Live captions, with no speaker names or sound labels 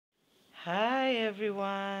Hi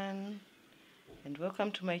everyone, and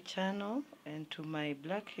welcome to my channel and to my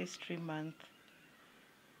Black History Month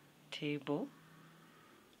table.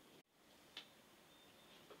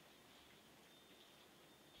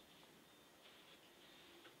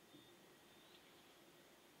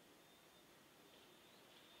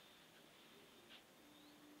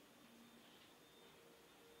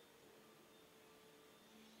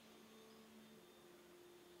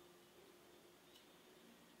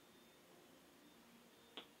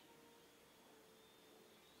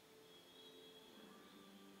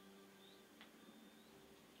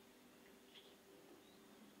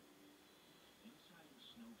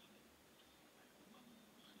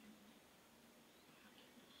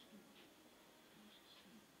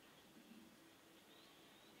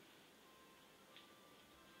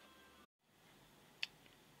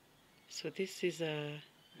 So this is a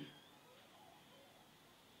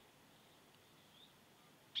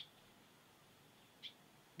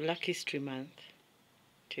Black History Month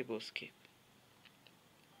tablescape.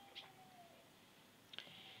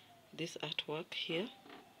 This artwork here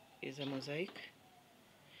is a mosaic.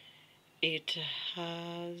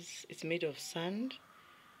 It's made of sand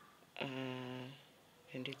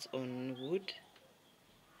and it's on wood.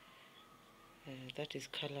 That is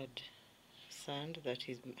colored sand that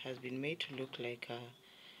has been made to look like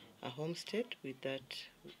a homestead with that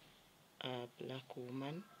black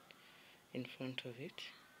woman in front of it.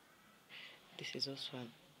 This is also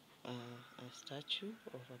a statue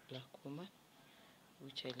of a black woman,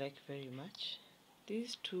 which I like very much.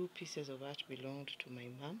 These two pieces of art belonged to my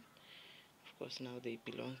mom. Of course, now they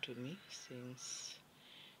belong to me since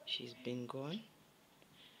she's been gone.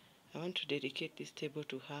 I want to dedicate this table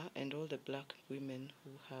to her and all the black women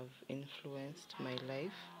who have influenced my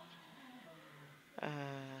life.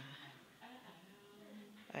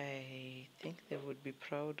 I think they would be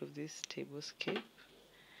proud of this tablescape.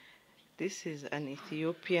 This is an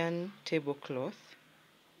Ethiopian tablecloth.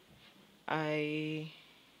 I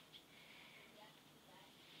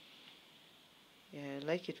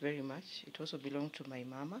like it very much. It also belonged to my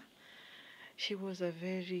mama. She was a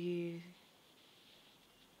very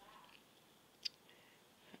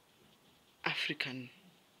African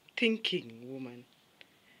thinking woman.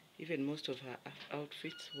 Even most of her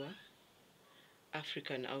outfits were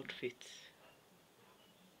African outfits.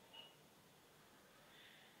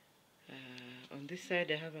 On this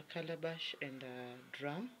side I have a calabash and a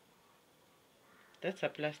drum. That's a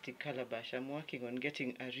plastic calabash. I'm working on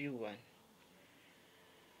getting a real one.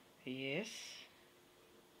 Yes.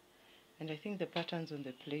 And I think the patterns on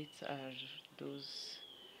the plates are those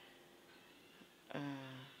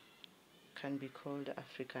can be called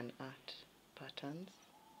African art patterns.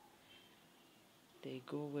 They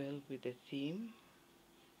go well with the theme.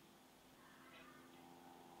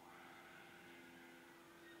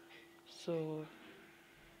 So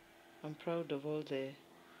I'm proud of all the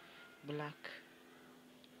black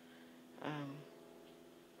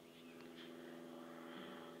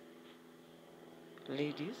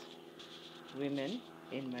ladies, women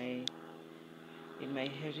in my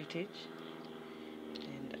heritage,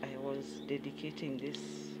 and I was dedicating this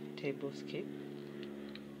tablescape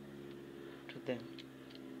to them.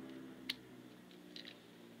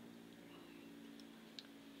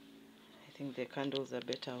 I think the candles are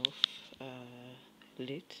better off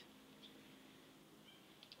lit.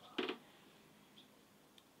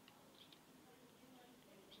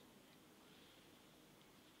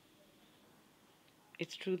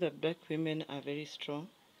 It's true that black women are very strong.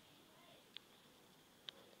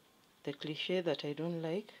 The cliche that I don't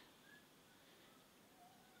like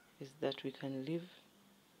is that we can live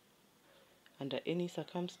under any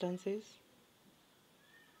circumstances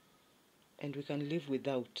and we can live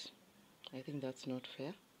without. I think that's not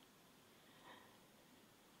fair.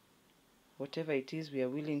 Whatever it is we are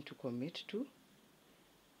willing to commit to,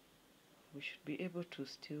 we should be able to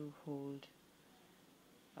still hold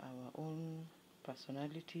our own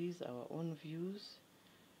personalities, our own views,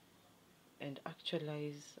 and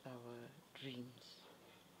actualize our dreams.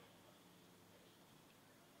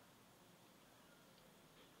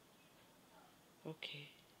 Okay,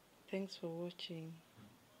 thanks for watching.